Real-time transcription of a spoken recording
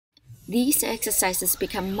These exercises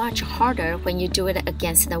become much harder when you do it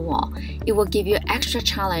against the wall. It will give you extra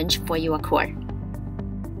challenge for your core.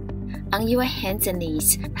 On your hands and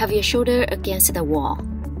knees, have your shoulder against the wall.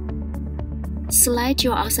 Slide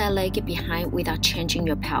your outside leg behind without changing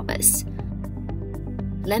your pelvis.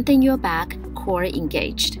 Lengthen your back, core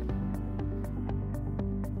engaged.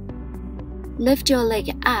 Lift your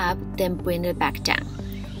leg up, then bring it back down.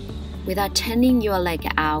 Without turning your leg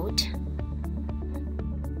out,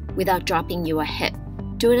 without dropping your hip.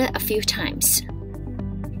 Do it a few times.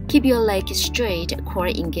 Keep your leg straight, core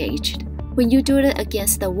engaged. When you do it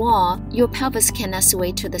against the wall, your pelvis cannot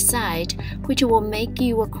sway to the side, which will make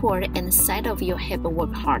your core and the side of your hip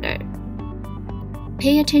work harder.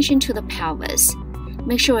 Pay attention to the pelvis.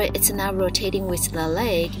 Make sure it's not rotating with the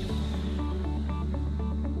leg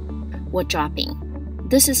or dropping.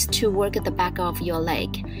 This is to work the back of your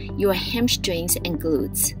leg, your hamstrings and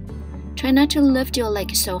glutes. Try not to lift your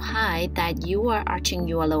leg so high that you are arching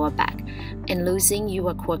your lower back and losing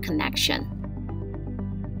your core connection.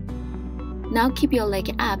 Now keep your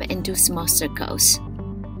leg up and do small circles.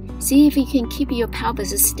 See if you can keep your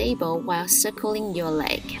pelvis stable while circling your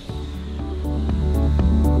leg.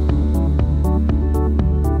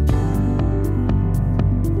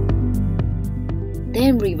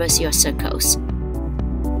 Then reverse your circles.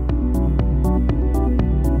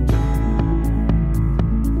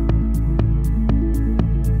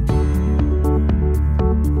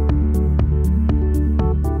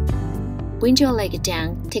 Bring your leg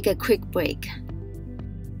down, take a quick break.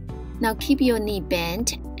 Now keep your knee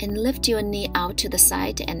bent and lift your knee out to the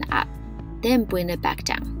side and up, then bring it back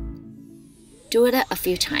down. Do it a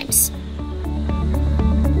few times.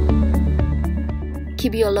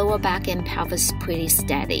 Keep your lower back and pelvis pretty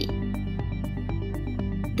steady.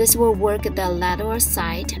 This will work the lateral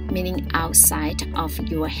side, meaning outside of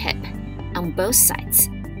your hip, on both sides.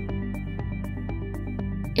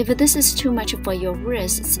 If this is too much for your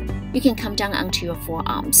wrists, you can come down onto your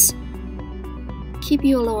forearms. Keep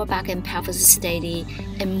your lower back and pelvis steady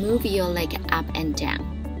and move your leg up and down.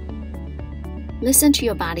 Listen to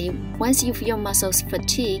your body. Once you feel muscles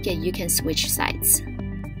fatigue, you can switch sides.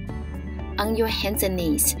 On your hands and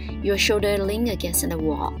knees, your shoulder lean against the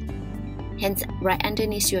wall. Hands right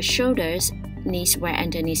underneath your shoulders, knees right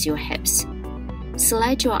underneath your hips.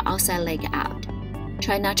 Slide your outside leg out.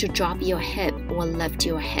 Try not to drop your hip or lift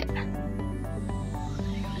your hip.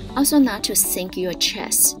 Also not to sink your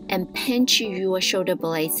chest and pinch your shoulder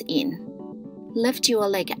blades in. Lift your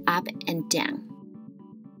leg up and down.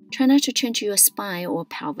 Try not to change your spine or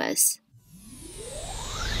pelvis.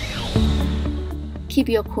 Keep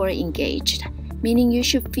your core engaged, meaning you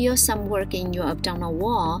should feel some work in your abdominal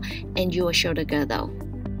wall and your shoulder girdle.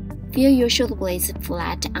 Feel your shoulder blades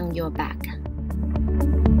flat on your back.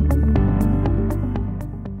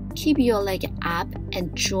 Keep your leg up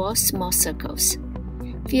and draw small circles.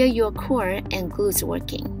 Feel your core and glutes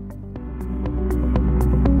working.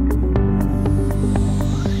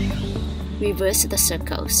 Reverse the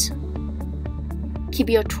circles. Keep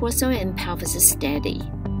your torso and pelvis steady.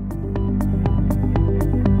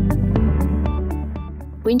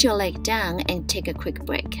 Bring your leg down and take a quick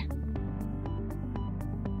break.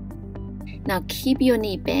 Now keep your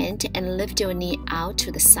knee bent and lift your knee out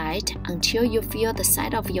to the side until you feel the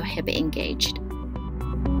side of your hip engaged.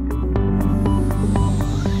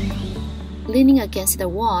 Leaning against the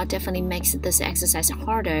wall definitely makes this exercise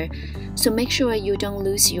harder, so make sure you don't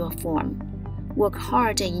lose your form. Work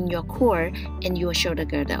hard in your core and your shoulder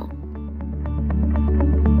girdle.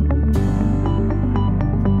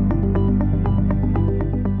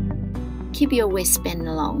 Keep your waistband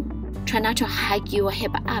long. Try not to hike your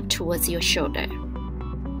hip up towards your shoulder.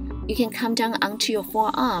 You can come down onto your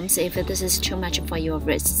forearms if this is too much for your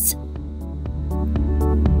wrists.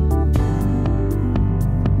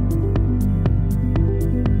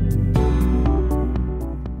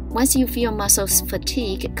 Once you feel muscles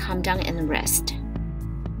fatigue, come down and rest.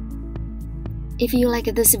 If you like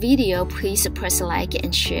this video, please press like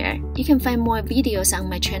and share. You can find more videos on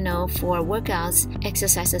my channel for workouts,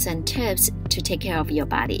 exercises, and tips to take care of your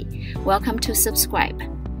body. Welcome to subscribe.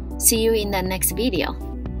 See you in the next video.